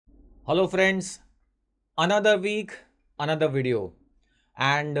Hello friends, another week, another video,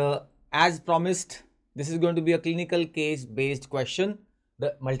 and as promised, this is going to be a clinical case based question,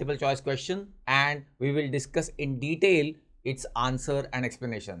 the multiple choice question, and we will discuss in detail its answer and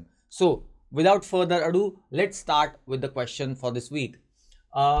explanation. So without further ado, let's start with the question for this week.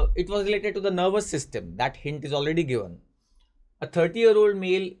 It was related to the nervous system. That hint is already given. A 30-year-old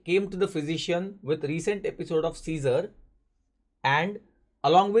male came to the physician with recent episode of seizure and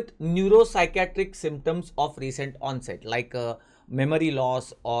along with neuropsychiatric symptoms of recent onset like memory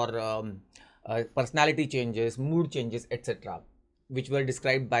loss or personality changes, mood changes, etc., which were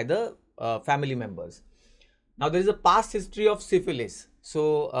described by the family members. Now there is a past history of syphilis.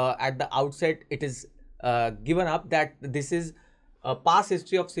 So at the outset it is given up that this is a past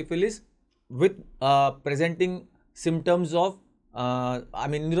history of syphilis with presenting symptoms of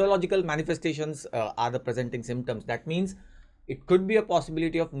neurological manifestations are the presenting symptoms. That means it could be a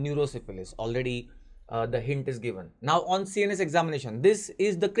possibility of neurosyphilis. Already the hint is given. Now on CNS examination, this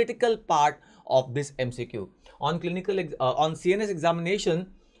is the critical part of this MCQ. On CNS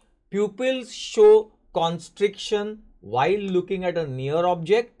examination, pupils show constriction while looking at a near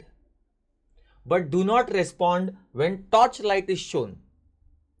object but do not respond when torchlight is shown.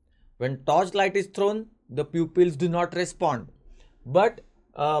 When torchlight is thrown, the pupils do not respond, but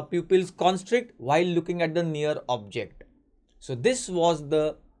pupils constrict while looking at the near object. So this was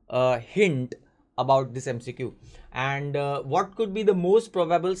the hint about this MCQ. And what could be the most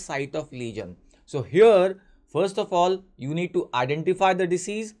probable site of lesion? So here, first of all, you need to identify the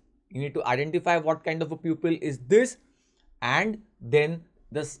disease. You need to identify what kind of a pupil is this, and then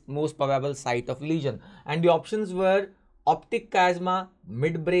the most probable site of lesion. And the options were optic chiasma,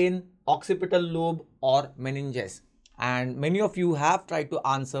 midbrain, occipital lobe, or meninges. And many of you have tried to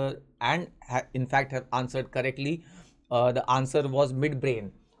answer and in fact have answered correctly. The answer was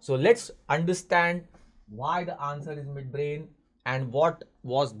midbrain. So let's understand why the answer is midbrain and what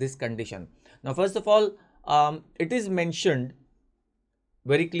was this condition. Now, first of all, it is mentioned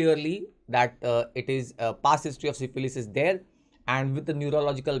very clearly that it is a past history of syphilis is there, and with the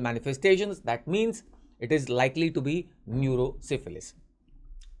neurological manifestations, that means it is likely to be neurosyphilis.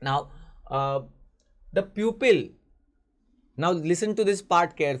 Now, the pupil. Now listen to this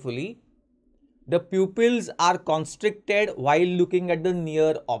part carefully. The pupils are constricted while looking at the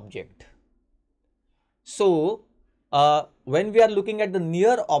near object. So, when we are looking at the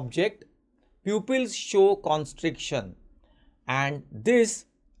near object, pupils show constriction, and this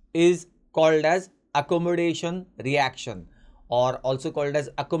is called as accommodation reaction, or also called as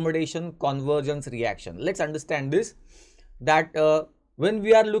accommodation convergence reaction. Let's understand this, that when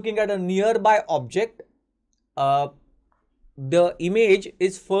we are looking at a nearby object, the image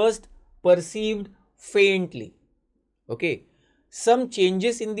is first perceived faintly. Okay, some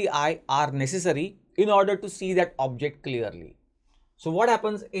changes in the eye are necessary in order to see that object clearly. So what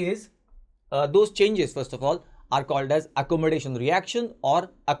happens is those changes, first of all, are called as accommodation reaction or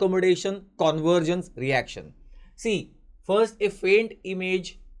accommodation convergence reaction. See, first a faint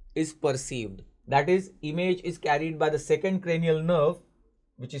image is perceived. That is, image is carried by the second cranial nerve,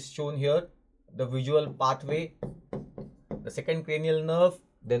 which is shown here, the visual pathway, the second cranial nerve,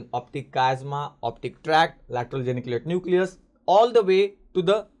 then optic chiasma, optic tract, lateral geniculate nucleus, all the way to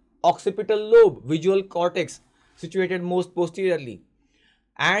the occipital lobe, visual cortex, situated most posteriorly.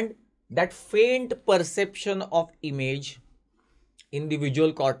 And that faint perception of image in the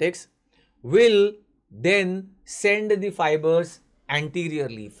visual cortex will then send the fibers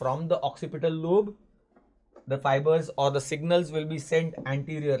anteriorly from the occipital lobe. The fibers or the signals will be sent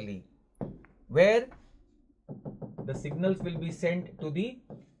anteriorly, where the signals will be sent to the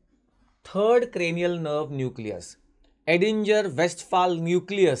third cranial nerve nucleus, Edinger-Westphal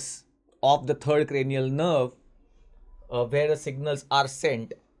nucleus of the third cranial nerve, where the signals are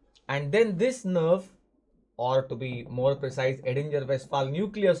sent. And then this nerve, or to be more precise, Edinger-Westphal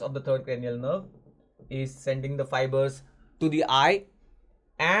nucleus of the third cranial nerve, is sending the fibers to the eye,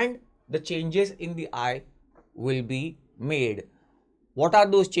 and the changes in the eye will be made. What are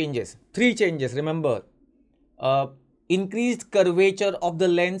those changes? Three changes, remember. Increased curvature of the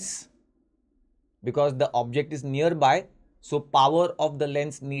lens, because the object is nearby, so power of the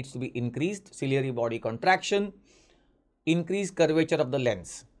lens needs to be increased, ciliary body contraction, increased curvature of the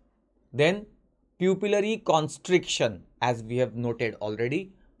lens. Then pupillary constriction, as we have noted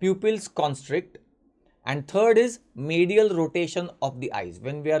already, pupils constrict. And third is medial rotation of the eyes.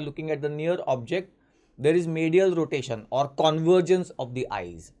 When we are looking at the near object, there is medial rotation or convergence of the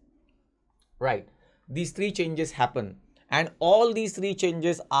eyes, right? These three changes happen, and all these three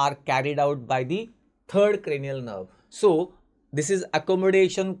changes are carried out by the third cranial nerve. So This is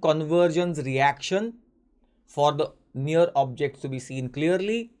accommodation convergence reaction for the near objects to be seen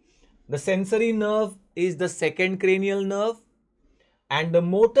clearly. The sensory nerve is the second cranial nerve, and the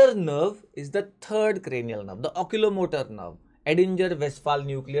motor nerve is the third cranial nerve, the oculomotor nerve, Edinger-Westphal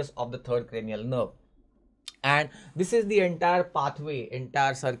nucleus of the third cranial nerve. And this is the entire pathway,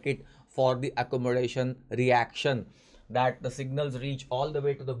 entire circuit for the accommodation reaction, that the signals reach all the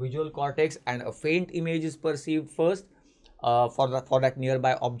way to the visual cortex and a faint image is perceived first for that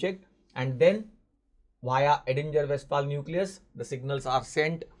nearby object, and then via Edinger-Westphal nucleus the signals are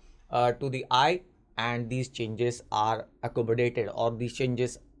sent to the eye, and these changes are accommodated, or these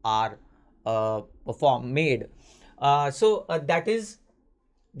changes are made. So that is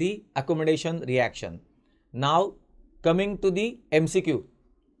the accommodation reaction. Now coming to the MCQ.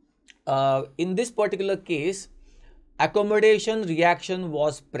 In this particular case, accommodation reaction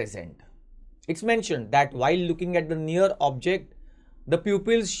was present. It's mentioned that while looking at the near object, the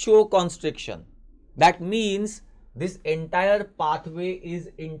pupils show constriction. That means this entire pathway is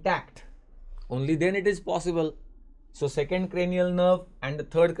intact. Only then it is possible. So second cranial nerve and the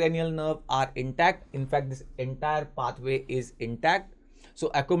third cranial nerve are intact. In fact, this entire pathway is intact.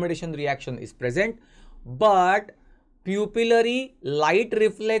 So accommodation reaction is present, but pupillary light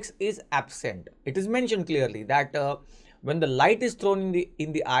reflex is absent. It is mentioned clearly that when the light is thrown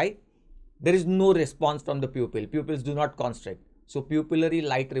in the eye, there is no response from the pupil. Pupils do not constrict. So pupillary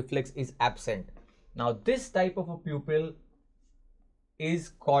light reflex is absent. Now this type of a pupil is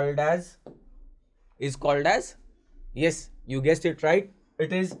called as, yes, you guessed it right,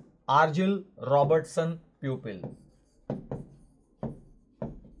 it is Argyll Robertson pupil.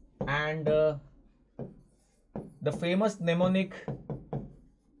 And the famous mnemonic,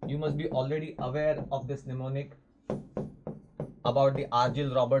 you must be already aware of this mnemonic about the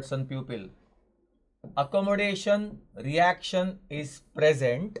Argyll Robertson pupil. Accommodation reaction is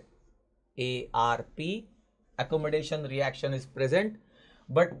present, ARP, accommodation reaction is present,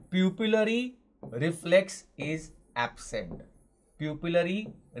 but pupillary reflex is absent.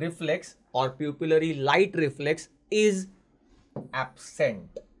 Pupillary reflex or pupillary light reflex is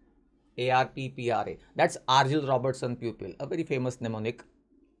absent. ARPPRA. That's Argyll Robertson pupil, a very famous mnemonic.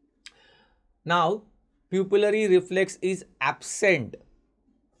 Now, pupillary reflex is absent.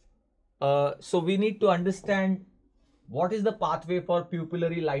 So we need to understand what is the pathway for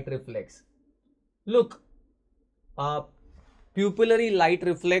pupillary light reflex. Look, pupillary light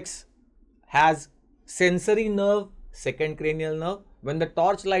reflex has sensory nerve, second cranial nerve. When the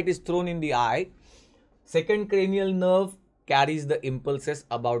torchlight is thrown in the eye, second cranial nerve carries the impulses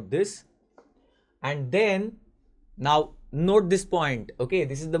about this. And then, now note this point, okay,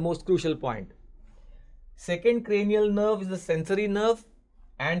 this is the most crucial point. Second cranial nerve is the sensory nerve,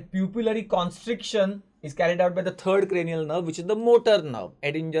 and pupillary constriction is carried out by the third cranial nerve, which is the motor nerve.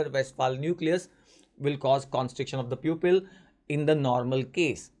 Edinger-Westphal nucleus will cause constriction of the pupil in the normal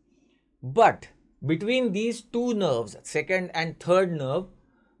case. But between these two nerves, second and third nerve,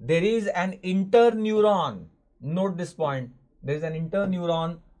 there is an interneuron. Note this point. There is an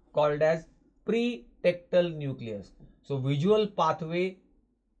interneuron called as pretectal nucleus. So visual pathway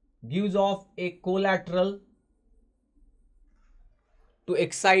gives off a collateral to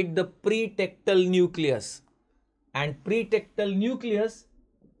excite the pretectal nucleus, and pretectal nucleus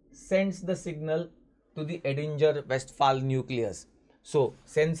sends the signal to the Edinger-Westphal nucleus. So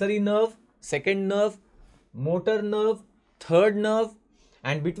sensory nerve, second nerve, motor nerve, third nerve,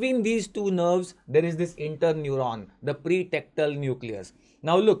 and between these two nerves there is this interneuron, the pretectal nucleus.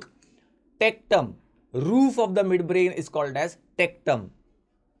 Now look, tectum, roof of the midbrain is called as tectum,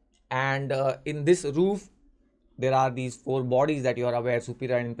 and in this roof there are these four bodies that you are aware,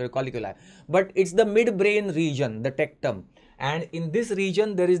 superior and inferior colliculi, but it's the midbrain region, the tectum, and in this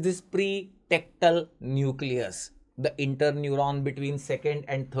region there is this pretectal nucleus, the interneuron between second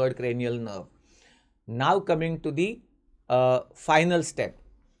and third cranial nerve. Now coming to the final step,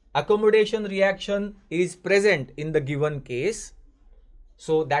 accommodation reaction is present in the given case,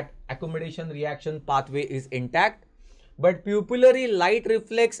 so that accommodation reaction pathway is intact, but pupillary light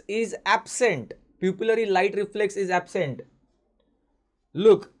reflex is absent. Pupillary light reflex is absent.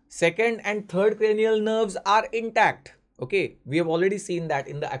 Look, second and third cranial nerves are intact. Okay, we have already seen that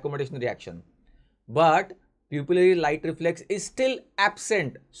in the accommodation reaction, but pupillary light reflex is still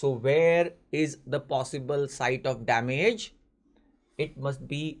absent. So where is the possible site of damage? It must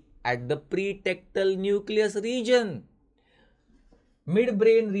be at the pretectal nucleus region.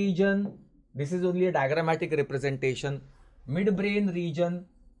 Midbrain region, this is only a diagrammatic representation. Midbrain region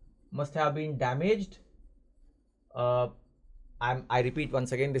must have been damaged, I repeat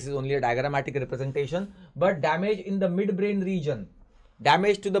once again, this is only a diagrammatic representation, but damage in the midbrain region,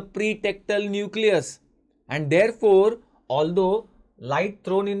 damage to the pretectal nucleus, and therefore, although light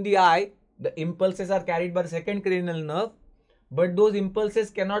thrown in the eye, the impulses are carried by the second cranial nerve, but those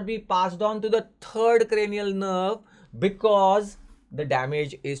impulses cannot be passed on to the third cranial nerve because the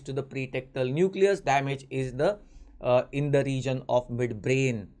damage is to the pretectal nucleus, damage is the in the region of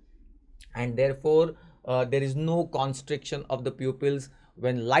midbrain, and therefore there is no constriction of the pupils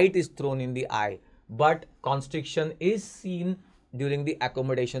when light is thrown in the eye, but constriction is seen during the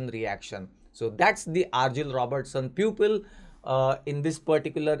accommodation reaction. So that's the Argyll Robertson pupil in this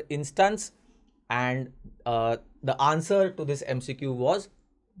particular instance, and the answer to this MCQ was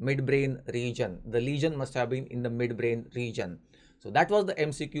midbrain region. The lesion must have been in the midbrain region. So that was the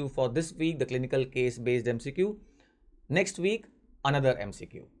MCQ for this week, the clinical case based MCQ. Next week, another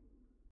MCQ.